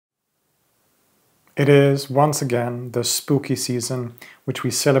It is, once again, the spooky season, which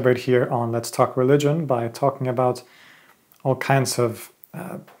we celebrate here on Let's Talk Religion by talking about all kinds of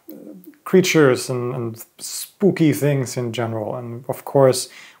creatures and spooky things in general. And of course,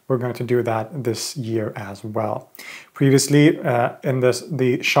 we're going to do that this year as well. Previously, in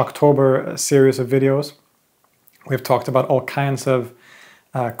the Shocktober series of videos, we've talked about all kinds of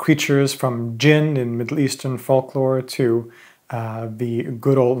creatures from Jinn in Middle Eastern folklore to the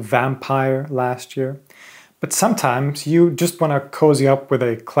good old vampire last year. But sometimes you just want to cozy up with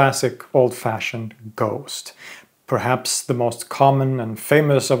a classic old-fashioned ghost. Perhaps the most common and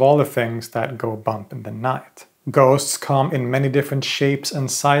famous of all the things that go bump in the night. Ghosts come in many different shapes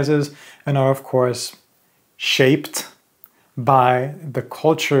and sizes and are of course shaped by the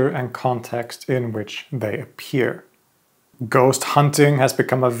culture and context in which they appear. Ghost hunting has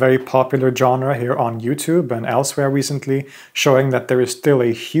become a very popular genre here on YouTube and elsewhere recently, showing that there is still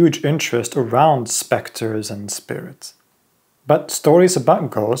a huge interest around specters and spirits. But stories about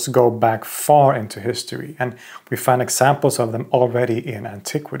ghosts go back far into history, and we find examples of them already in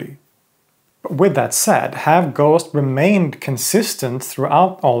antiquity. But with that said, have ghosts remained consistent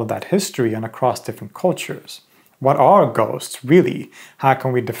throughout all of that history and across different cultures? What are ghosts really? How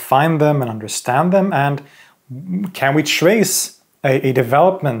can we define them and understand them? And can we trace a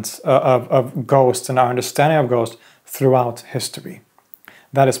development of ghosts and our understanding of ghosts throughout history?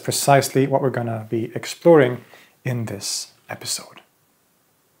 That is precisely what we're going to be exploring in this episode.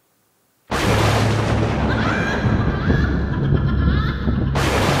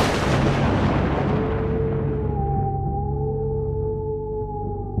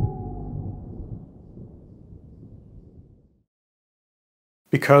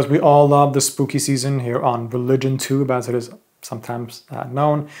 Because we all love the spooky season here on Religion Tube, as it is sometimes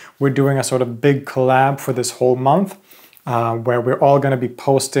known, we're doing a sort of big collab for this whole month, where we're all going to be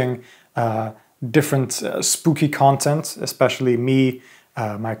posting different spooky content, especially me,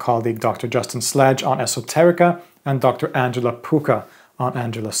 my colleague Dr. Justin Sledge on Esoterica, and Dr. Angela Puka on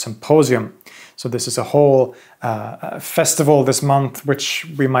Angela's Symposium. So this is a whole festival this month, which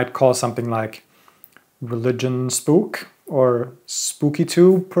we might call something like Religion Spook, or Spooky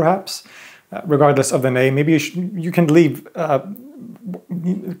Tube, perhaps. Regardless of the name, maybe you can leave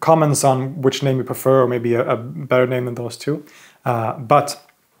comments on which name you prefer, or maybe a better name than those two. But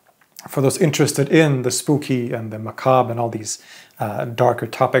for those interested in the spooky and the macabre and all these darker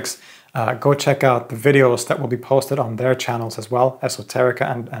topics, go check out the videos that will be posted on their channels as well, Esoterica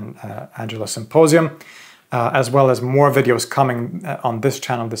and Angela Symposium, as well as more videos coming on this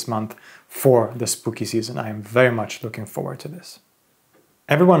channel this month for the spooky season. I am very much looking forward to this.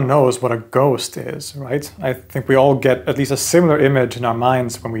 Everyone knows what a ghost is, right? I think we all get at least a similar image in our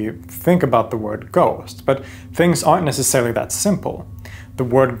minds when we think about the word ghost, but things aren't necessarily that simple. The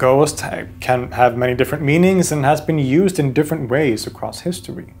word ghost can have many different meanings and has been used in different ways across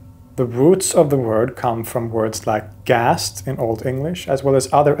history. The roots of the word come from words like ghast in Old English, as well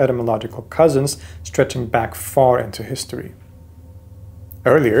as other etymological cousins stretching back far into history.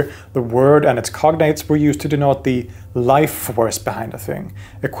 Earlier, the word and its cognates were used to denote the life force behind a thing,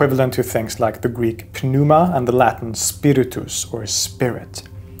 equivalent to things like the Greek pneuma and the Latin spiritus, or spirit.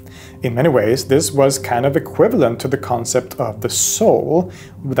 In many ways, this was kind of equivalent to the concept of the soul,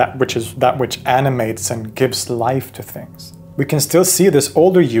 that which animates and gives life to things. We can still see this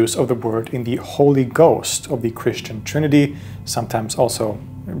older use of the word in the Holy Ghost of the Christian Trinity, sometimes also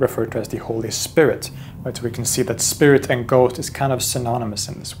referred to as the Holy Spirit. Right, so we can see that spirit and ghost is kind of synonymous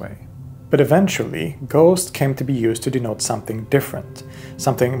in this way. But eventually, ghost came to be used to denote something different,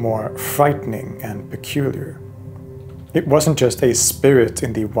 something more frightening and peculiar. It wasn't just a spirit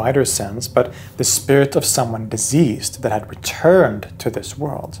in the wider sense, but the spirit of someone diseased that had returned to this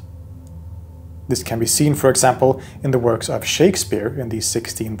world. This can be seen, for example, in the works of Shakespeare in the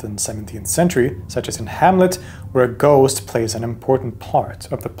 16th and 17th century, such as in Hamlet, where a ghost plays an important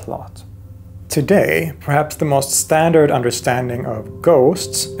part of the plot. Today, perhaps the most standard understanding of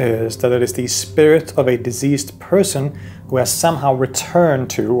ghosts is that it is the spirit of a deceased person who has somehow returned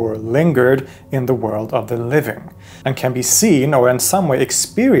to or lingered in the world of the living, and can be seen or in some way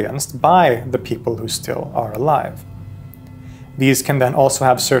experienced by the people who still are alive. These can then also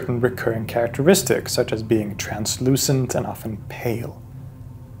have certain recurring characteristics, such as being translucent and often pale.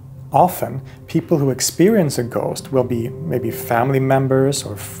 Often, people who experience a ghost will be maybe family members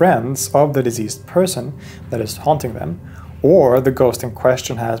or friends of the deceased person that is haunting them, or the ghost in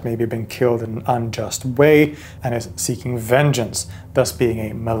question has maybe been killed in an unjust way and is seeking vengeance, thus being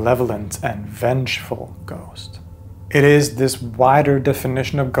a malevolent and vengeful ghost. It is this wider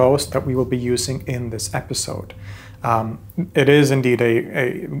definition of ghost that we will be using in this episode. It is indeed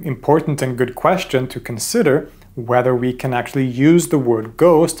a important and good question to consider whether we can actually use the word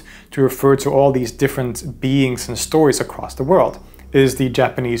ghost to refer to all these different beings and stories across the world. Is the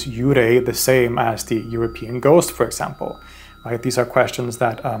Japanese Yurei the same as the European ghost, for example? Right? These are questions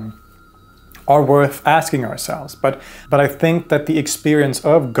that are worth asking ourselves. But I think that the experience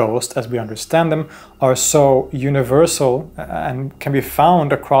of ghosts, as we understand them, are so universal and can be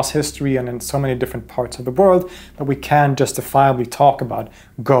found across history and in so many different parts of the world that we can justifiably talk about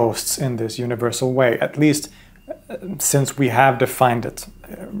ghosts in this universal way, at least since we have defined it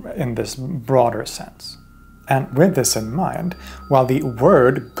in this broader sense. And with this in mind, while the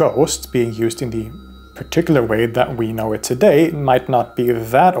word ghost being used in the particular way that we know it today might not be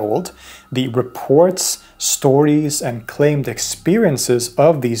that old, the reports, stories, and claimed experiences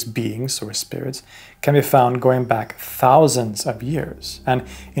of these beings or spirits can be found going back thousands of years, and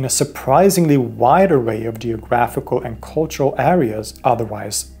in a surprisingly wide array of geographical and cultural areas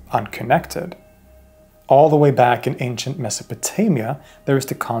otherwise unconnected. All the way back in ancient Mesopotamia, there is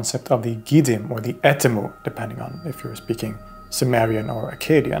the concept of the Gidim or the Etemu, depending on if you're speaking Sumerian or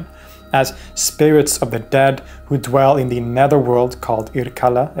Akkadian, as spirits of the dead who dwell in the netherworld called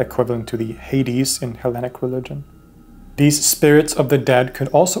Irkala, equivalent to the Hades in Hellenic religion. These spirits of the dead could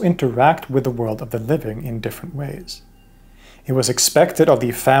also interact with the world of the living in different ways. It was expected of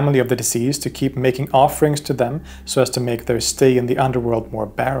the family of the deceased to keep making offerings to them so as to make their stay in the underworld more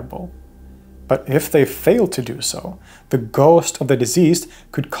bearable. But if they failed to do so, the ghost of the deceased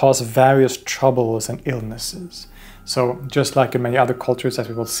could cause various troubles and illnesses. So just like in many other cultures, as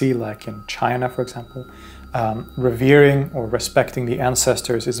we will see, like in China, for example, revering or respecting the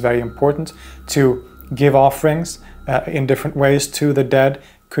ancestors is very important. To give offerings in different ways to the dead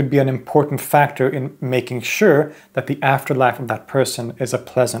could be an important factor in making sure that the afterlife of that person is a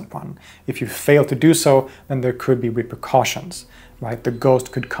pleasant one. If you fail to do so, then there could be repercussions, right? The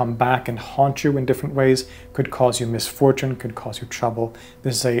ghost could come back and haunt you in different ways, could cause you misfortune, could cause you trouble.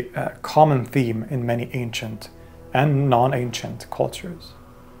 This is a common theme in many ancient and non-ancient cultures.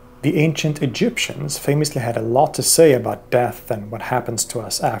 The ancient Egyptians famously had a lot to say about death and what happens to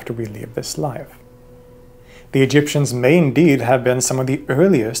us after we leave this life. The Egyptians may indeed have been some of the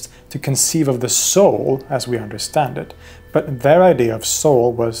earliest to conceive of the soul as we understand it, but their idea of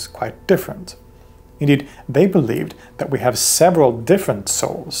soul was quite different. Indeed, they believed that we have several different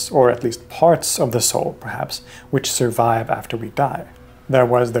souls, or at least parts of the soul, perhaps, which survive after we die. There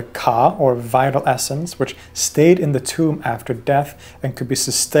was the Ka, or vital essence, which stayed in the tomb after death and could be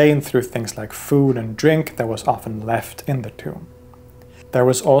sustained through things like food and drink that was often left in the tomb. There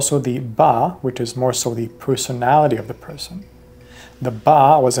was also the Ba, which is more so the personality of the person. The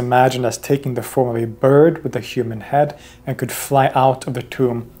Ba was imagined as taking the form of a bird with a human head and could fly out of the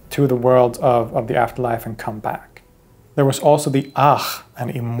tomb to the world of the afterlife and come back. There was also the Ach, an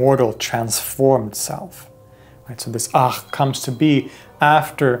immortal transformed self. Right, so this Ach comes to be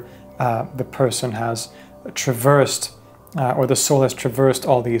after the person has traversed, or the soul has traversed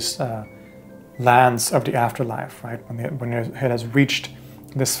all these lands of the afterlife, right? When it has reached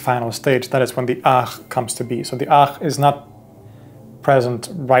this final stage, that is when the Ach comes to be. So the Ach is not present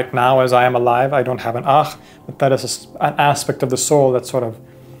right now as I am alive. I don't have an Ach, but that is an aspect of the soul that sort of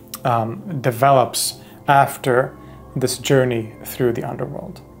develops after this journey through the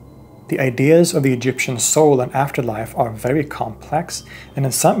underworld. The ideas of the Egyptian soul and afterlife are very complex, and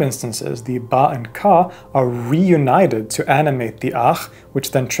in some instances the Ba and Ka are reunited to animate the Ach,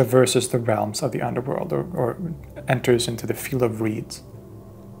 which then traverses the realms of the underworld or enters into the field of reeds.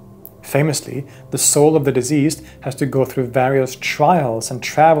 Famously, the soul of the deceased has to go through various trials and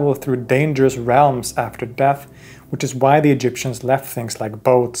travel through dangerous realms after death, which is why the Egyptians left things like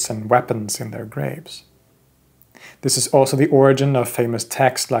boats and weapons in their graves. This is also the origin of famous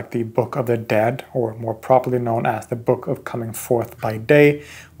texts like the Book of the Dead, or more properly known as the Book of Coming Forth by Day,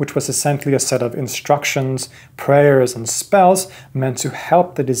 which was essentially a set of instructions, prayers, and spells meant to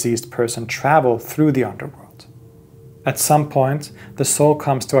help the deceased person travel through the underworld. At some point, the soul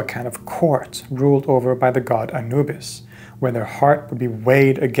comes to a kind of court ruled over by the god Anubis, where their heart would be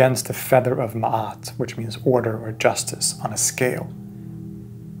weighed against the feather of Ma'at, which means order or justice, on a scale.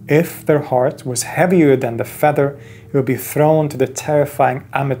 If their heart was heavier than the feather, it would be thrown to the terrifying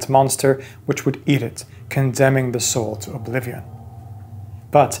Ammit monster, which would eat it, condemning the soul to oblivion.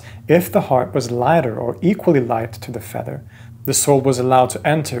 But if the heart was lighter or equally light to the feather, the soul was allowed to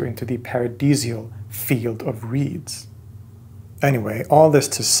enter into the paradisial field of reeds. Anyway, all this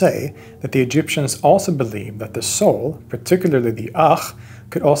to say that the Egyptians also believed that the soul, particularly the Ach,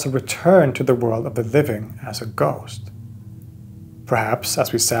 could also return to the world of the living as a ghost. Perhaps,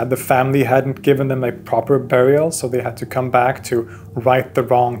 as we said, the family hadn't given them a proper burial, so they had to come back to right the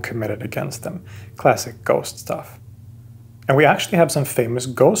wrong committed against them. Classic ghost stuff. And we actually have some famous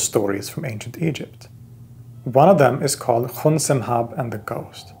ghost stories from ancient Egypt. One of them is called Khunsemhab and the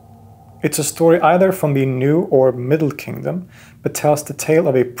Ghost. It's a story either from the New or Middle Kingdom, but tells the tale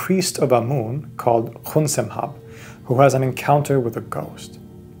of a priest of Amun called Khunsemhab, who has an encounter with a ghost.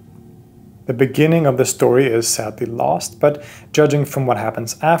 The beginning of the story is sadly lost, but judging from what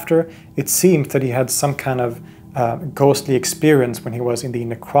happens after, it seems that he had some kind of ghostly experience when he was in the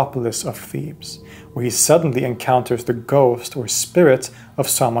necropolis of Thebes, where he suddenly encounters the ghost or spirit of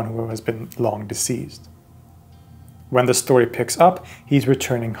someone who has been long deceased. When the story picks up, he's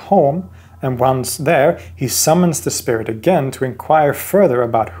returning home, and once there, he summons the spirit again to inquire further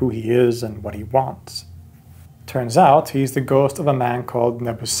about who he is and what he wants. Turns out he's the ghost of a man called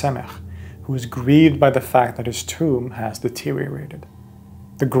Nebuchadnezzar, who is grieved by the fact that his tomb has deteriorated.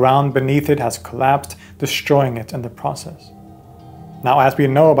 The ground beneath it has collapsed, destroying it in the process. Now, as we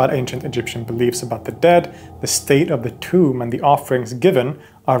know about ancient Egyptian beliefs about the dead, the state of the tomb and the offerings given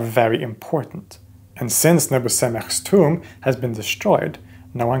are very important. And since Nebuchadnezzar's tomb has been destroyed,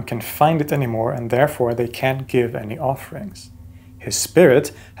 no one can find it anymore, and therefore they can't give any offerings. His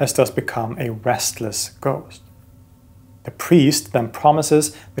spirit has thus become a restless ghost. The priest then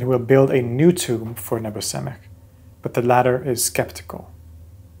promises that he will build a new tomb for Nebuchadnezzar, but the latter is skeptical.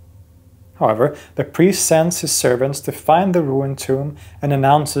 However, the priest sends his servants to find the ruined tomb and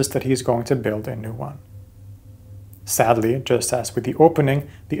announces that he is going to build a new one. Sadly, just as with the opening,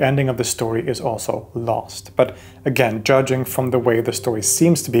 the ending of the story is also lost. But again, judging from the way the story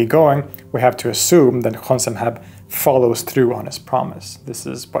seems to be going, we have to assume that Khunsemhab follows through on his promise. This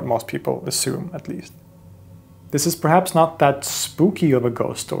is what most people assume, at least. This is perhaps not that spooky of a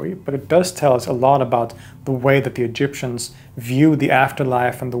ghost story, but it does tell us a lot about the way that the Egyptians view the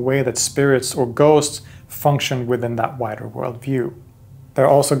afterlife and the way that spirits or ghosts function within that wider worldview. There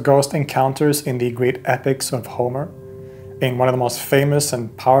are also ghost encounters in the great epics of Homer. In one of the most famous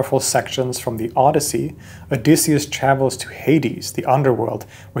and powerful sections from the Odyssey, Odysseus travels to Hades, the underworld,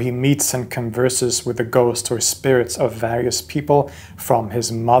 where he meets and converses with the ghosts or spirits of various people, from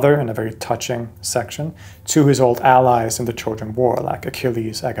his mother in a very touching section, to his old allies in the Trojan War, like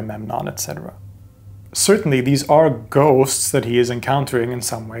Achilles, Agamemnon, etc. Certainly, these are ghosts that he is encountering in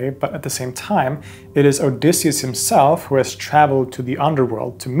some way, but at the same time, it is Odysseus himself who has traveled to the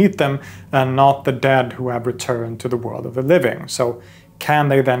underworld to meet them, and not the dead who have returned to the world of the living. So, can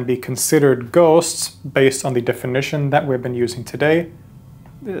they then be considered ghosts based on the definition that we've been using today?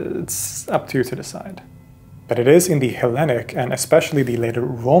 It's up to you to decide. But it is in the Hellenic and especially the later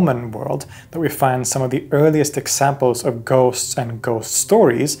Roman world that we find some of the earliest examples of ghosts and ghost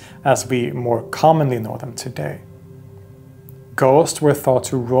stories as we more commonly know them today. Ghosts were thought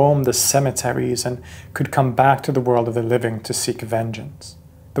to roam the cemeteries and could come back to the world of the living to seek vengeance.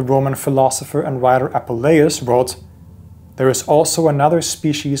 The Roman philosopher and writer Apuleius wrote, "There is also another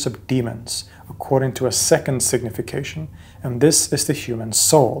species of demons, according to a second signification, and this is the human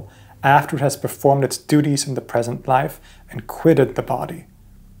soul, after it has performed its duties in the present life and quitted the body.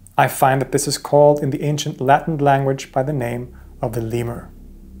 I find that this is called in the ancient Latin language by the name of the lemur."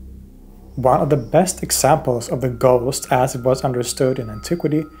 One of the best examples of the ghost as it was understood in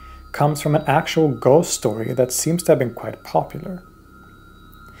antiquity comes from an actual ghost story that seems to have been quite popular.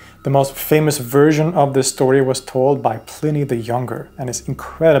 The most famous version of this story was told by Pliny the Younger and is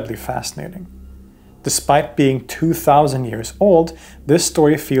incredibly fascinating. Despite being 2,000 years old, this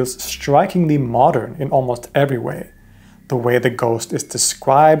story feels strikingly modern in almost every way. The way the ghost is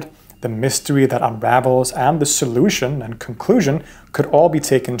described, the mystery that unravels, and the solution and conclusion could all be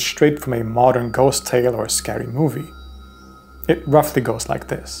taken straight from a modern ghost tale or scary movie. It roughly goes like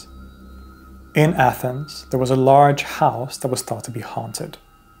this. In Athens, there was a large house that was thought to be haunted.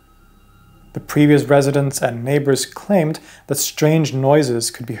 The previous residents and neighbors claimed that strange noises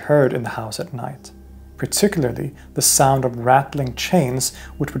could be heard in the house at night, particularly the sound of rattling chains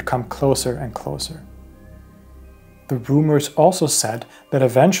which would come closer and closer. The rumors also said that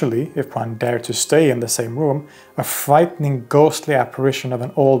eventually, if one dared to stay in the same room, a frightening ghostly apparition of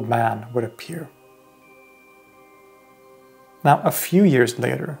an old man would appear. Now, a few years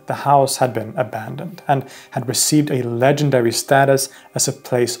later, the house had been abandoned and had received a legendary status as a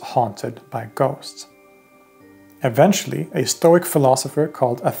place haunted by ghosts. Eventually, a Stoic philosopher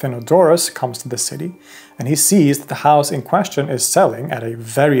called Athenodorus comes to the city, and he sees that the house in question is selling at a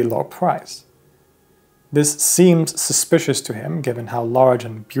very low price. This seems suspicious to him, given how large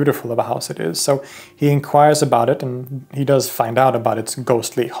and beautiful of a house it is, so he inquires about it, and he does find out about its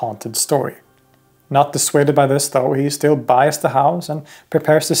ghostly, haunted story. Not dissuaded by this though, he still buys the house and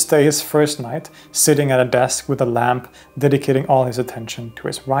prepares to stay his first night, sitting at a desk with a lamp, dedicating all his attention to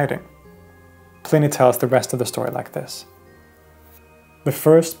his writing. Pliny tells the rest of the story like this. The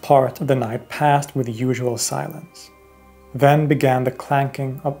first part of the night passed with usual silence. Then began the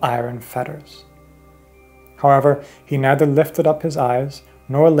clanking of iron fetters. However, he neither lifted up his eyes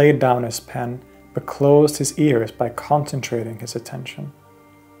nor laid down his pen, but closed his ears by concentrating his attention.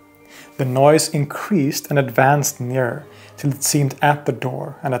 The noise increased and advanced nearer, till it seemed at the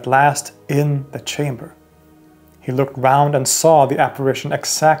door, and at last in the chamber. He looked round and saw the apparition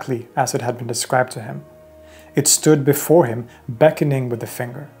exactly as it had been described to him. It stood before him, beckoning with the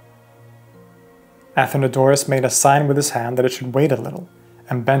finger. Athenodorus made a sign with his hand that it should wait a little,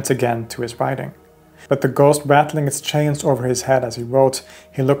 and bent again to his writing. But the ghost rattling its chains over his head as he wrote,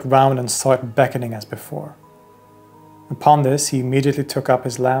 he looked round and saw it beckoning as before. Upon this, he immediately took up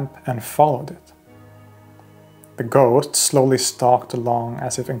his lamp and followed it. The ghost slowly stalked along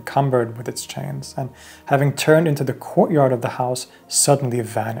as if encumbered with its chains, and having turned into the courtyard of the house, suddenly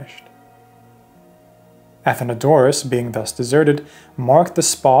vanished. Athenodorus, being thus deserted, marked the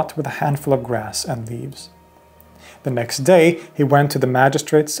spot with a handful of grass and leaves. The next day he went to the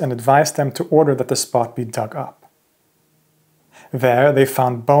magistrates and advised them to order that the spot be dug up. There they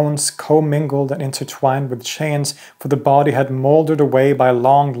found bones commingled and intertwined with chains, for the body had mouldered away by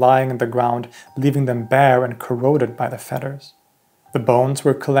long lying in the ground, leaving them bare and corroded by the fetters. The bones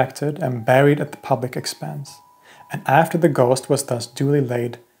were collected and buried at the public expense, and after the ghost was thus duly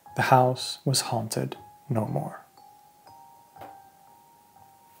laid, the house was haunted no more.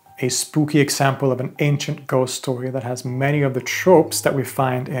 A spooky example of an ancient ghost story that has many of the tropes that we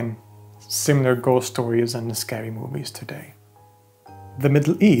find in similar ghost stories and scary movies today. The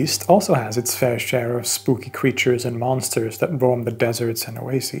Middle East also has its fair share of spooky creatures and monsters that roam the deserts and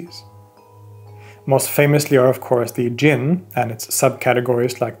oases. Most famously are of course the Jinn and its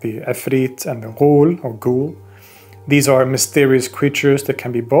subcategories like the Efrit and the Ghul or Ghoul. These are mysterious creatures that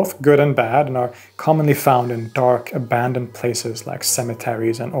can be both good and bad and are commonly found in dark, abandoned places like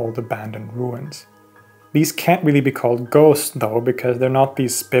cemeteries and old abandoned ruins. These can't really be called ghosts though, because they're not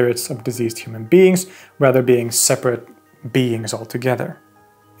these spirits of deceased human beings, rather being separate beings altogether.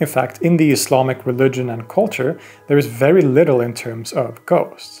 In fact, in the Islamic religion and culture, there is very little in terms of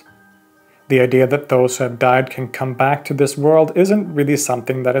ghosts. The idea that those who have died can come back to this world isn't really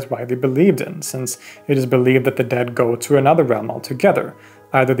something that is widely believed in, since it is believed that the dead go to another realm altogether,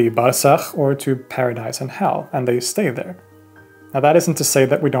 either the Barzakh or to paradise and hell, and they stay there. Now that isn't to say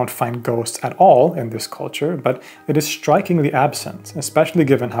that we don't find ghosts at all in this culture, but it is strikingly absent, especially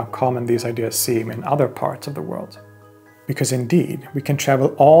given how common these ideas seem in other parts of the world. Because indeed, we can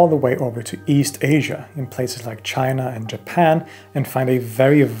travel all the way over to East Asia, in places like China and Japan, and find a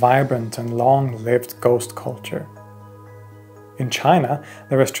very vibrant and long-lived ghost culture. In China,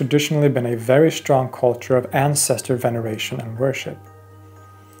 there has traditionally been a very strong culture of ancestor veneration and worship.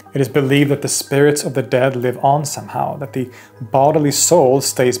 It is believed that the spirits of the dead live on somehow, that the bodily soul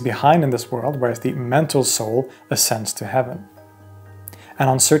stays behind in this world, whereas the mental soul ascends to heaven. And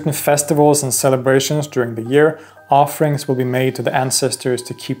on certain festivals and celebrations during the year, offerings will be made to the ancestors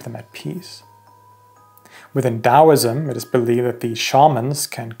to keep them at peace. Within Taoism, it is believed that the shamans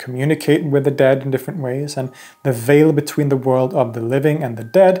can communicate with the dead in different ways, and the veil between the world of the living and the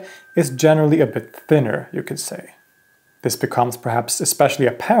dead is generally a bit thinner, you could say. This becomes perhaps especially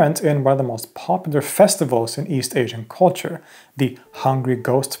apparent in one of the most popular festivals in East Asian culture, the Hungry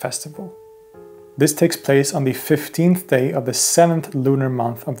Ghost Festival. This takes place on the 15th day of the 7th lunar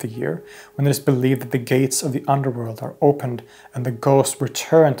month of the year, when it is believed that the gates of the underworld are opened and the ghosts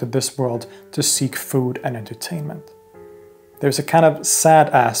return to this world to seek food and entertainment. There's a kind of sad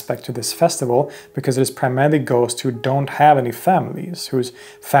aspect to this festival because it is primarily ghosts who don't have any families, whose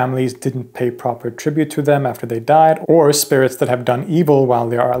families didn't pay proper tribute to them after they died, or spirits that have done evil while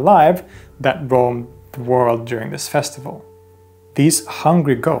they are alive that roam the world during this festival. These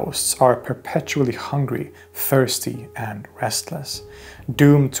hungry ghosts are perpetually hungry, thirsty, and restless,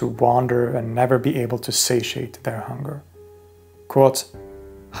 doomed to wander and never be able to satiate their hunger. Quote,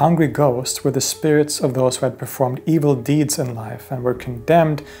 "Hungry ghosts were the spirits of those who had performed evil deeds in life and were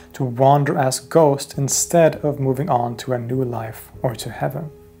condemned to wander as ghosts instead of moving on to a new life or to heaven.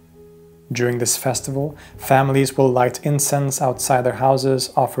 During this festival, families will light incense outside their houses,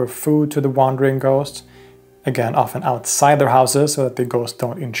 offer food to the wandering ghosts, again often outside their houses so that the ghosts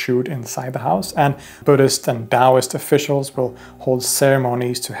don't intrude inside the house, and Buddhist and Taoist officials will hold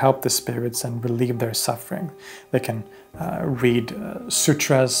ceremonies to help the spirits and relieve their suffering. They can read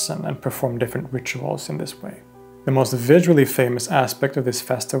sutras and perform different rituals in this way. The most visually famous aspect of this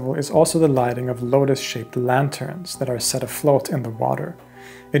festival is also the lighting of lotus-shaped lanterns that are set afloat in the water.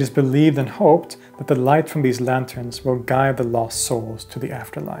 It is believed and hoped that the light from these lanterns will guide the lost souls to the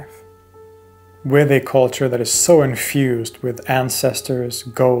afterlife. With a culture that is so infused with ancestors,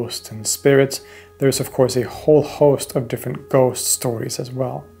 ghosts, and spirits, there is of course a whole host of different ghost stories as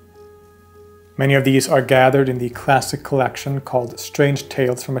well. Many of these are gathered in the classic collection called Strange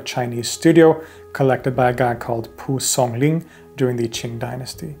Tales from a Chinese Studio, collected by a guy called Pu Songling during the Qing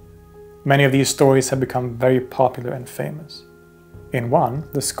dynasty. Many of these stories have become very popular and famous. In one,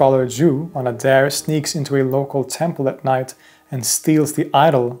 the scholar Zhu on a dare sneaks into a local temple at night and steals the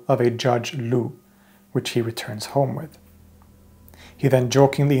idol of a Judge Lu, which he returns home with. He then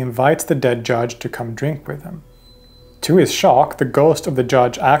jokingly invites the dead judge to come drink with him. To his shock, the ghost of the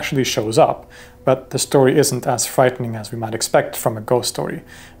judge actually shows up, but the story isn't as frightening as we might expect from a ghost story.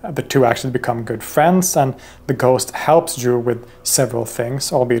 The two actually become good friends, and the ghost helps Zhu with several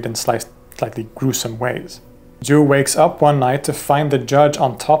things, albeit in slightly gruesome ways. Zhu wakes up one night to find the judge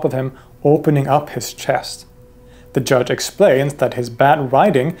on top of him, opening up his chest. The judge explains that his bad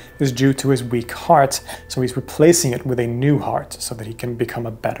writing is due to his weak heart, so he's replacing it with a new heart so that he can become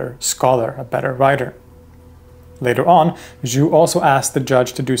a better scholar, a better writer. Later on, Zhu also asks the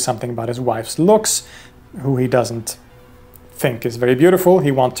judge to do something about his wife's looks, who he doesn't think is very beautiful.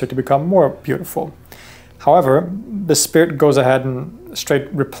 He wants her to become more beautiful. However, the spirit goes ahead and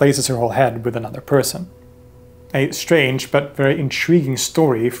straight replaces her whole head with another person. A strange but very intriguing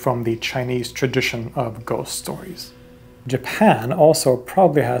story from the Chinese tradition of ghost stories. Japan also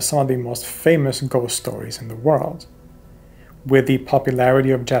probably has some of the most famous ghost stories in the world. With the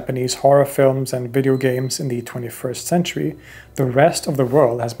popularity of Japanese horror films and video games in the 21st century, the rest of the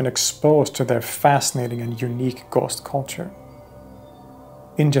world has been exposed to their fascinating and unique ghost culture.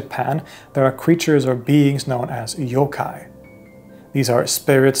 In Japan, there are creatures or beings known as yokai. These are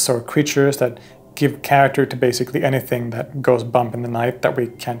spirits or creatures that give character to basically anything that goes bump in the night that we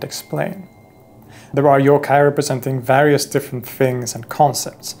can't explain. There are yokai representing various different things and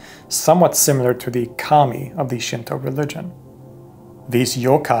concepts, somewhat similar to the kami of the Shinto religion. These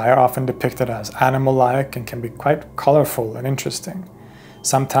yokai are often depicted as animal-like and can be quite colorful and interesting.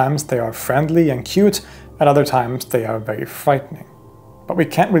 Sometimes they are friendly and cute, at other times they are very frightening. But we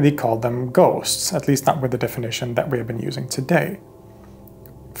can't really call them ghosts, at least not with the definition that we have been using today.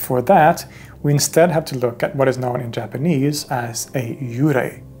 For that, we instead have to look at what is known in Japanese as a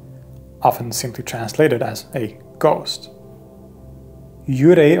Yurei, often simply translated as a ghost.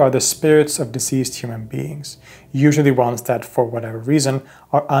 Yurei are the spirits of deceased human beings, usually ones that, for whatever reason,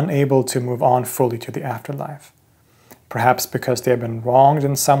 are unable to move on fully to the afterlife. Perhaps because they have been wronged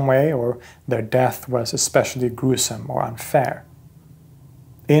in some way, or their death was especially gruesome or unfair.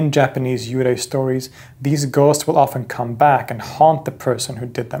 In Japanese Yurei stories, these ghosts will often come back and haunt the person who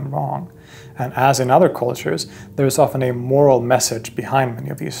did them wrong. And as in other cultures, there is often a moral message behind many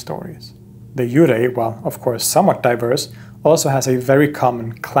of these stories. The Yurei, while of course somewhat diverse, also has a very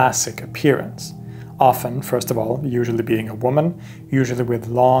common classic appearance. Often, first of all, usually being a woman, usually with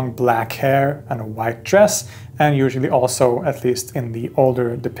long black hair and a white dress, and usually also, at least in the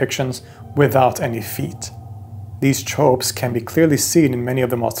older depictions, without any feet. These tropes can be clearly seen in many of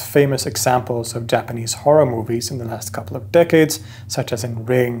the most famous examples of Japanese horror movies in the last couple of decades, such as in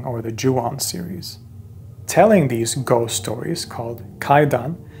Ring or the Ju-on series. Telling these ghost stories, called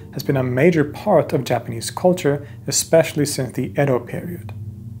kaidan, has been a major part of Japanese culture, especially since the Edo period.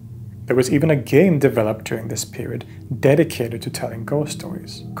 There was even a game developed during this period dedicated to telling ghost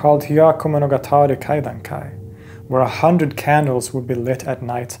stories, called Hyaku Monogatari Kaidankai, where 100 candles would be lit at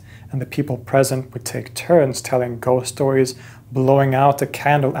night and the people present would take turns telling ghost stories, blowing out a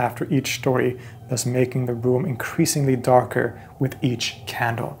candle after each story, thus making the room increasingly darker with each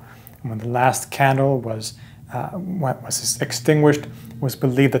candle. And when the last candle was extinguished, it was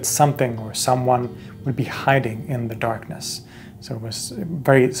believed that something or someone would be hiding in the darkness. So it was a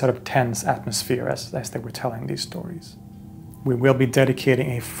very sort of tense atmosphere as they were telling these stories. We will be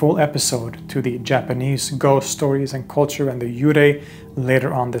dedicating a full episode to the Japanese ghost stories and culture and the Yurei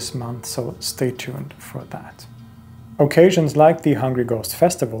later on this month, so stay tuned for that. Occasions like the Hungry Ghost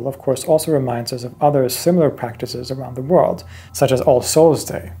Festival, of course, also reminds us of other similar practices around the world, such as All Souls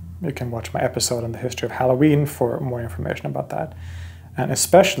Day. You can watch my episode on the history of Halloween for more information about that. And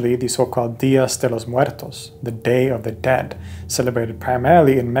especially the so-called Días de los Muertos, the Day of the Dead, celebrated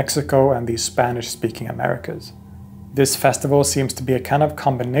primarily in Mexico and the Spanish-speaking Americas. This festival seems to be a kind of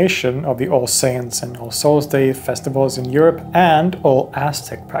combination of the All Saints and All Souls Day festivals in Europe and all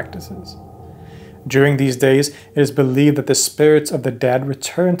Aztec practices. During these days, it is believed that the spirits of the dead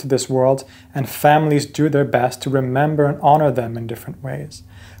return to this world, and families do their best to remember and honor them in different ways,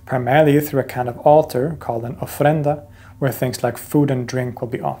 primarily through a kind of altar called an ofrenda, where things like food and drink will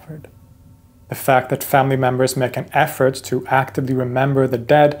be offered. The fact that family members make an effort to actively remember the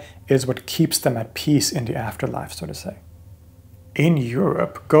dead is what keeps them at peace in the afterlife, so to say. In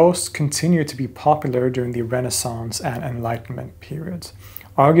Europe, ghosts continue to be popular during the Renaissance and Enlightenment periods,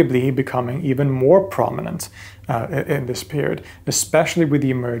 arguably becoming even more prominent in this period, especially with the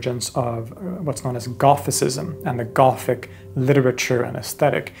emergence of what's known as Gothicism and the Gothic literature and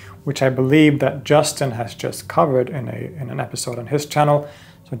aesthetic, which I believe that Justin has just covered in an episode on his channel,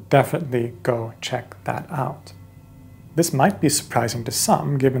 so definitely go check that out. This might be surprising to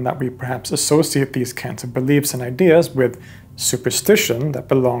some, given that we perhaps associate these kinds of beliefs and ideas with superstition that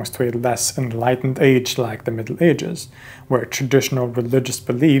belongs to a less enlightened age like the Middle Ages, where traditional religious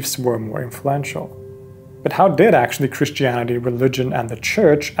beliefs were more influential. But how did actually Christianity, religion, and the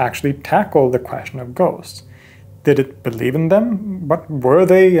church actually tackle the question of ghosts? Did it believe in them? What were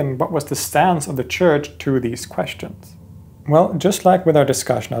they, and what was the stance of the church to these questions? Well, just like with our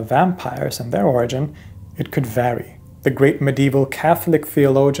discussion of vampires and their origin, it could vary. The great medieval Catholic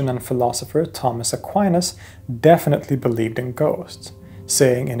theologian and philosopher Thomas Aquinas definitely believed in ghosts,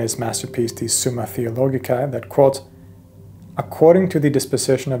 saying in his masterpiece De Summa Theologica that, quote, "According to the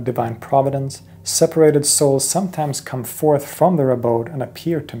disposition of divine providence, separated souls sometimes come forth from their abode and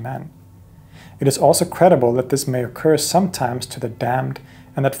appear to men. It is also credible that this may occur sometimes to the damned,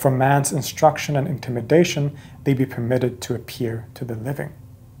 and that for man's instruction and intimidation they be permitted to appear to the living."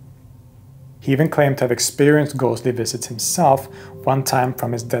 He even claimed to have experienced ghostly visits himself, one time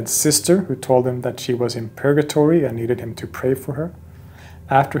from his dead sister, who told him that she was in purgatory and needed him to pray for her.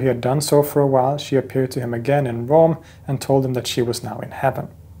 After he had done so for a while, she appeared to him again in Rome and told him that she was now in heaven.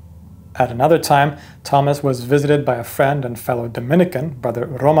 At another time, Thomas was visited by a friend and fellow Dominican, Brother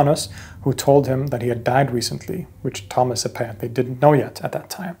Romanus, who told him that he had died recently, which Thomas apparently didn't know yet at that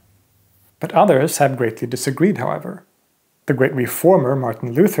time. But others have greatly disagreed, however. The great reformer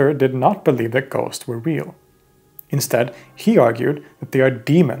Martin Luther did not believe that ghosts were real. Instead, he argued that they are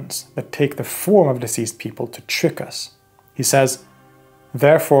demons that take the form of deceased people to trick us. He says,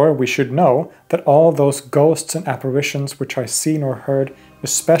 "Therefore we should know that all those ghosts and apparitions which are seen or heard,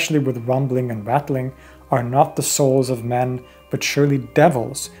 especially with rumbling and rattling, are not the souls of men, but surely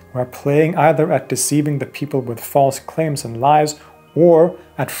devils who are playing either at deceiving the people with false claims and lies, or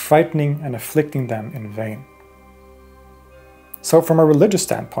at frightening and afflicting them in vain." So from a religious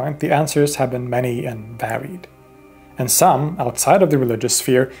standpoint, the answers have been many and varied. And some, outside of the religious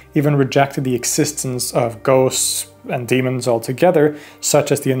sphere, even rejected the existence of ghosts and demons altogether,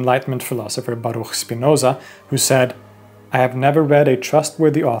 such as the Enlightenment philosopher Baruch Spinoza, who said, "I have never read a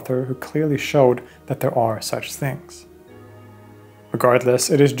trustworthy author who clearly showed that there are such things." Regardless,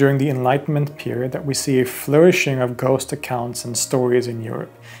 it is during the Enlightenment period that we see a flourishing of ghost accounts and stories in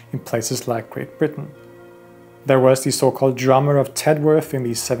Europe, in places like Great Britain. There was the so-called drummer of Tedworth in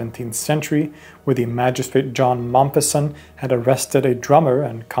the 17th century, where the magistrate John Mompesson had arrested a drummer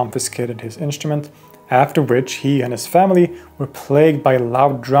and confiscated his instrument, after which he and his family were plagued by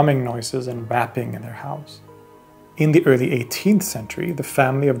loud drumming noises and rapping in their house. In the early 18th century, the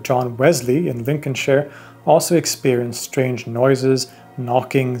family of John Wesley in Lincolnshire also experienced strange noises,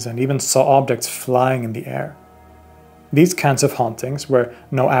 knockings, and even saw objects flying in the air. These kinds of hauntings, where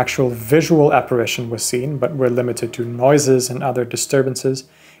no actual visual apparition was seen but were limited to noises and other disturbances,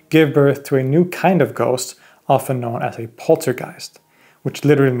 give birth to a new kind of ghost, often known as a poltergeist, which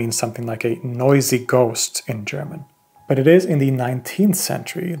literally means something like a noisy ghost in German. But it is in the 19th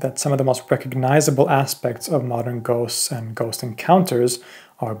century that some of the most recognizable aspects of modern ghosts and ghost encounters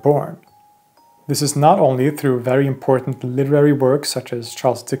are born. This is not only through very important literary works such as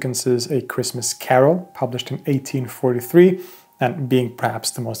Charles Dickens's A Christmas Carol, published in 1843, and being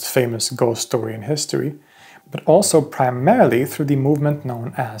perhaps the most famous ghost story in history, but also primarily through the movement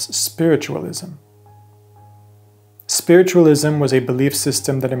known as spiritualism. Spiritualism was a belief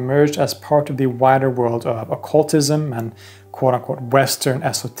system that emerged as part of the wider world of occultism and quote-unquote Western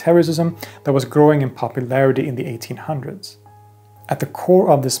esotericism that was growing in popularity in the 1800s. At the core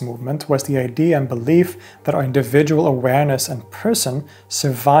of this movement was the idea and belief that our individual awareness and person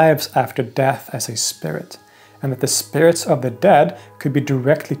survives after death as a spirit, and that the spirits of the dead could be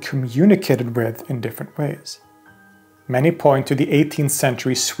directly communicated with in different ways. Many point to the 18th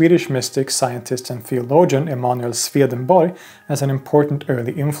century Swedish mystic, scientist, and theologian Emanuel Swedenborg as an important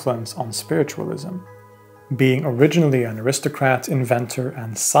early influence on spiritualism. Being originally an aristocrat, inventor,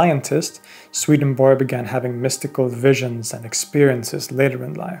 and scientist, Swedenborg began having mystical visions and experiences later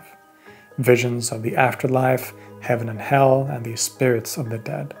in life. visions of the afterlife, heaven and hell, and the spirits of the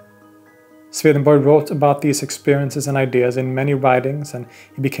dead. Swedenborg wrote about these experiences and ideas in many writings, and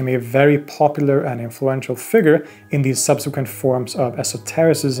he became a very popular and influential figure in these subsequent forms of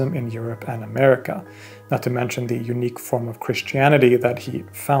esotericism in Europe and America, not to mention the unique form of Christianity that he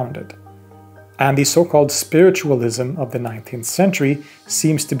founded. And the so-called spiritualism of the 19th century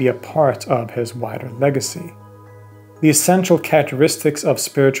seems to be a part of his wider legacy. The essential characteristics of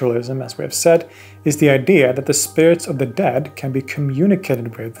spiritualism, as we have said, is the idea that the spirits of the dead can be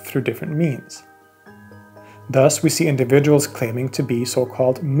communicated with through different means. Thus, we see individuals claiming to be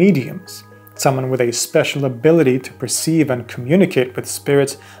so-called mediums, someone with a special ability to perceive and communicate with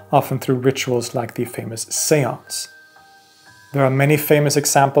spirits, often through rituals like the famous seance. There are many famous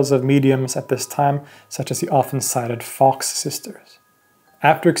examples of mediums at this time, such as the often cited Fox sisters.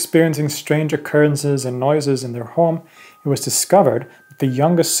 After experiencing strange occurrences and noises in their home, it was discovered that the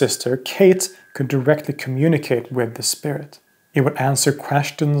youngest sister, Kate, could directly communicate with the spirit. It would answer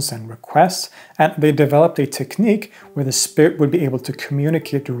questions and requests, and they developed a technique where the spirit would be able to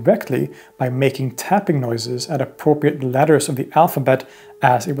communicate directly by making tapping noises at appropriate letters of the alphabet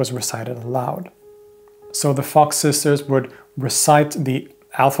as it was recited aloud. So the Fox sisters would recite the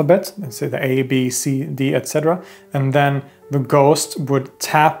alphabet, let's say the A, B, C, D, etc., and then the ghost would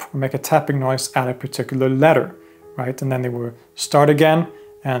tap or make a tapping noise at a particular letter, right? And then they would start again,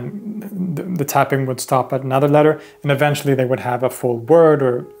 and the tapping would stop at another letter, and eventually they would have a full word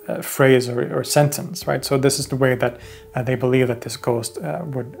or phrase or sentence, right? So this is the way that they believe that this ghost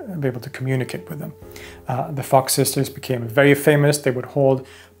would be able to communicate with them. The Fox sisters became very famous. They would hold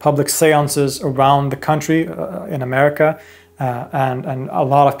public seances around the country in America, and a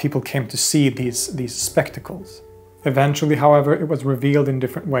lot of people came to see these spectacles. Eventually, however, it was revealed in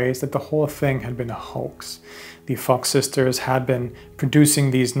different ways that the whole thing had been a hoax. The Fox sisters had been producing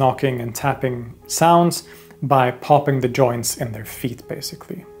these knocking and tapping sounds by popping the joints in their feet,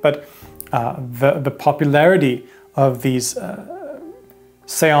 basically. But the popularity of these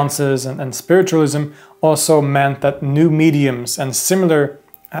seances and spiritualism also meant that new mediums and similar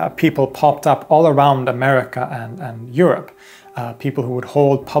people popped up all around America and Europe. People who would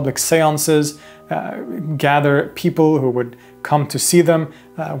hold public seances, gather people who would come to see them,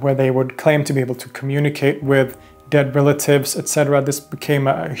 where they would claim to be able to communicate with dead relatives, etc. This became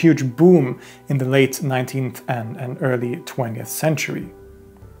a huge boom in the late 19th and early 20th century.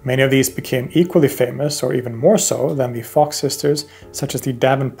 Many of these became equally famous, or even more so, than the Fox sisters, such as the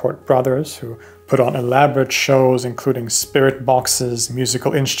Davenport brothers, who put on elaborate shows including spirit boxes,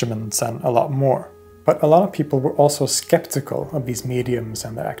 musical instruments, and a lot more. But a lot of people were also skeptical of these mediums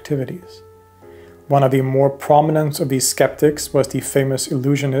and their activities. One of the more prominent of these skeptics was the famous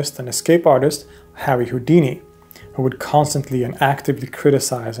illusionist and escape artist Harry Houdini, who would constantly and actively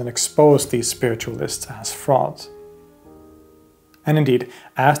criticize and expose these spiritualists as frauds. And indeed,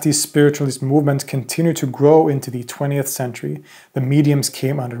 as the spiritualist movement continued to grow into the 20th century, the mediums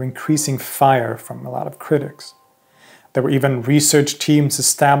came under increasing fire from a lot of critics. There were even research teams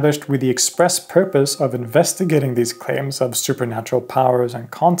established with the express purpose of investigating these claims of supernatural powers and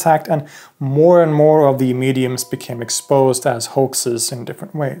contact, and more of the mediums became exposed as hoaxes in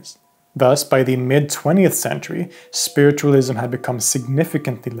different ways. Thus, by the mid-20th century, spiritualism had become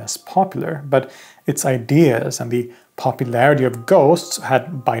significantly less popular, but its ideas and the popularity of ghosts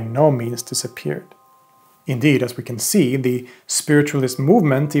had by no means disappeared. Indeed, as we can see, the spiritualist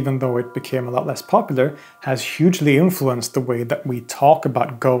movement, even though it became a lot less popular, has hugely influenced the way that we talk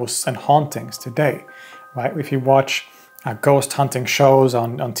about ghosts and hauntings today. Right? If you watch ghost hunting shows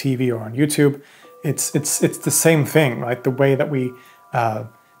on TV or on YouTube, it's the same thing, right? The way that we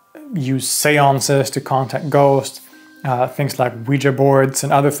use seances to contact ghosts, things like Ouija boards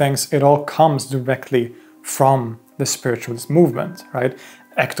and other things, it all comes directly from the spiritualist movement, right?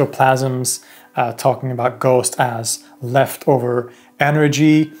 Ectoplasms, talking about ghosts as leftover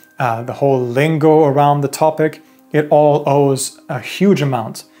energy, the whole lingo around the topic, it all owes a huge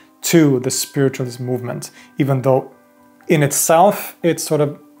amount to the spiritualist movement, even though in itself it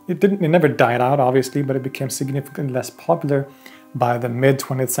never died out, obviously, but it became significantly less popular by the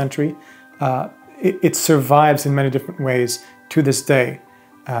mid-20th century. It survives in many different ways to this day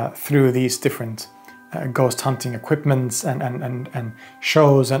through these different ghost hunting equipments and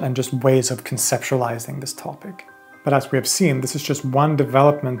shows and just ways of conceptualizing this topic. But as we have seen, this is just one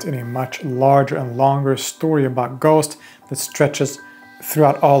development in a much larger and longer story about ghosts that stretches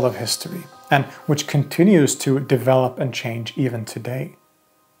throughout all of history, and which continues to develop and change even today.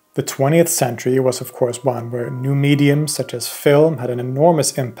 The 20th century was of course one where new mediums such as film had an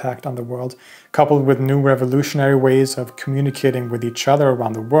enormous impact on the world, coupled with new revolutionary ways of communicating with each other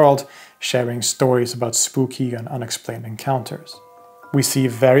around the world, sharing stories about spooky and unexplained encounters. We see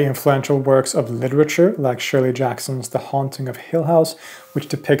very influential works of literature like Shirley Jackson's The Haunting of Hill House, which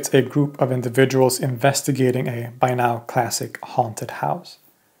depicts a group of individuals investigating a, by now, classic haunted house.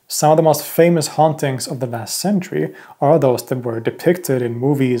 Some of the most famous hauntings of the last century are those that were depicted in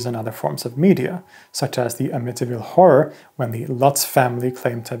movies and other forms of media, such as the Amityville Horror, when the Lutz family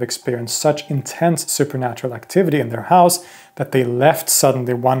claimed to have experienced such intense supernatural activity in their house that they left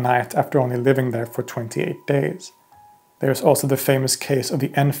suddenly one night after only living there for 28 days. There's also the famous case of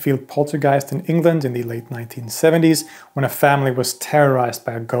the Enfield poltergeist in England in the late 1970s, when a family was terrorized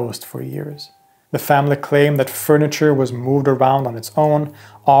by a ghost for years. The family claimed that furniture was moved around on its own,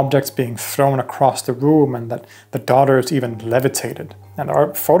 objects being thrown across the room, and that the daughters even levitated. And there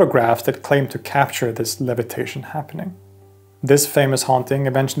are photographs that claim to capture this levitation happening. This famous haunting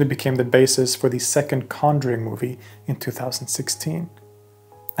eventually became the basis for the second Conjuring movie in 2016.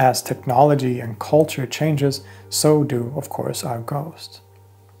 As technology and culture changes, so do, of course, our ghosts.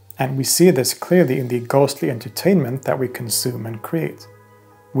 And we see this clearly in the ghostly entertainment that we consume and create.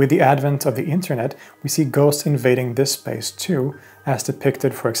 With the advent of the internet, we see ghosts invading this space too, as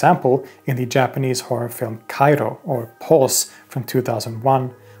depicted, for example, in the Japanese horror film Kairo, or Pulse, from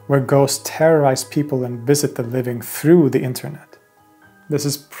 2001, where ghosts terrorize people and visit the living through the internet. This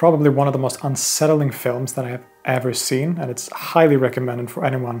is probably one of the most unsettling films that I have ever seen, and it's highly recommended for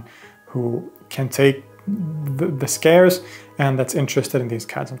anyone who can take the scares and that's interested in these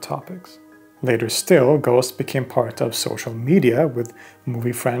kinds of topics. Later still, ghosts became part of social media with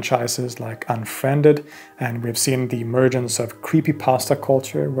movie franchises like Unfriended, and we've seen the emergence of creepypasta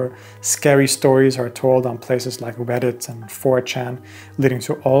culture, where scary stories are told on places like Reddit and 4chan, leading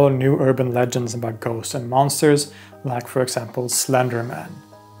to all new urban legends about ghosts and monsters, like for example Slender Man.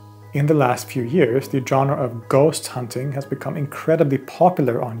 In the last few years, the genre of ghost hunting has become incredibly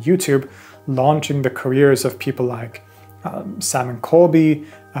popular on YouTube, launching the careers of people like Sam and Colby,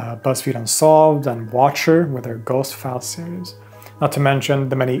 BuzzFeed Unsolved, and Watcher with their Ghost Files series. Not to mention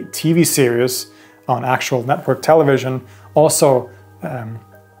the many TV series on actual network television, also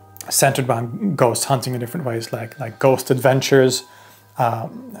centered around ghost hunting in different ways, like Ghost Adventures.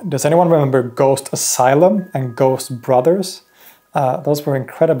 Does anyone remember Ghost Asylum and Ghost Brothers? Those were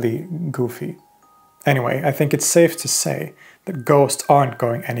incredibly goofy. Anyway, I think it's safe to say that ghosts aren't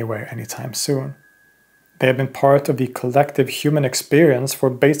going anywhere anytime soon. They have been part of the collective human experience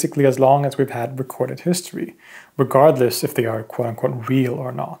for basically as long as we've had recorded history, regardless if they are quote-unquote real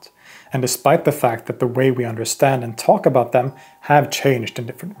or not, and despite the fact that the way we understand and talk about them have changed in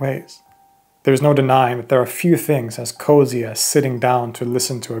different ways. There's no denying that there are few things as cozy as sitting down to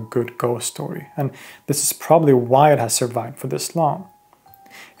listen to a good ghost story, and this is probably why it has survived for this long.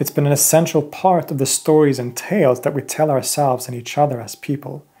 It's been an essential part of the stories and tales that we tell ourselves and each other as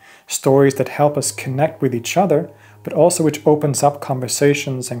people. Stories that help us connect with each other, but also which opens up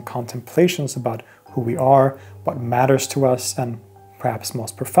conversations and contemplations about who we are, what matters to us, and perhaps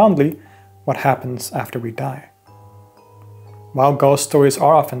most profoundly, what happens after we die. While ghost stories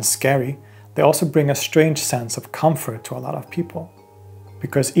are often scary, they also bring a strange sense of comfort to a lot of people.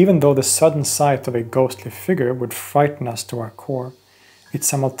 Because even though the sudden sight of a ghostly figure would frighten us to our core, it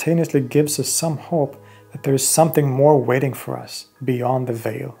simultaneously gives us some hope that there is something more waiting for us beyond the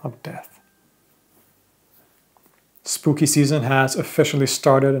veil of death. Spooky season has officially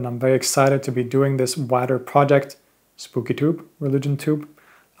started, and I'm very excited to be doing this wider project, SpookyTube, ReligionTube,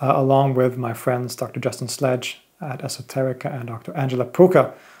 along with my friends Dr. Justin Sledge at Esoterica and Dr. Angela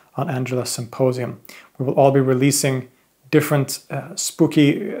Puka on Angela's Symposium. We will all be releasing different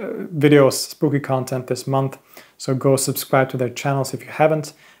spooky videos, spooky content this month, so go subscribe to their channels if you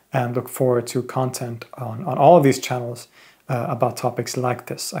haven't, and look forward to content on all of these channels about topics like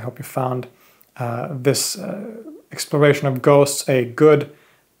this. I hope you found this exploration of ghosts a good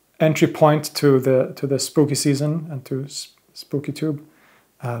entry point to the spooky season and to SpookyTube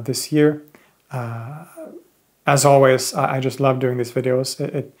this year. As always, I just love doing these videos.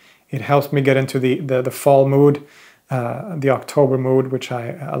 It helps me get into the fall mood, the October mood, which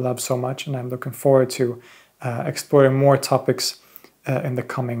I love so much, and I'm looking forward to exploring more topics in the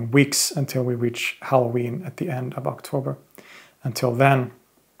coming weeks until we reach Halloween at the end of October. Until then,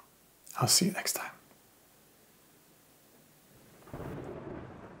 I'll see you next time.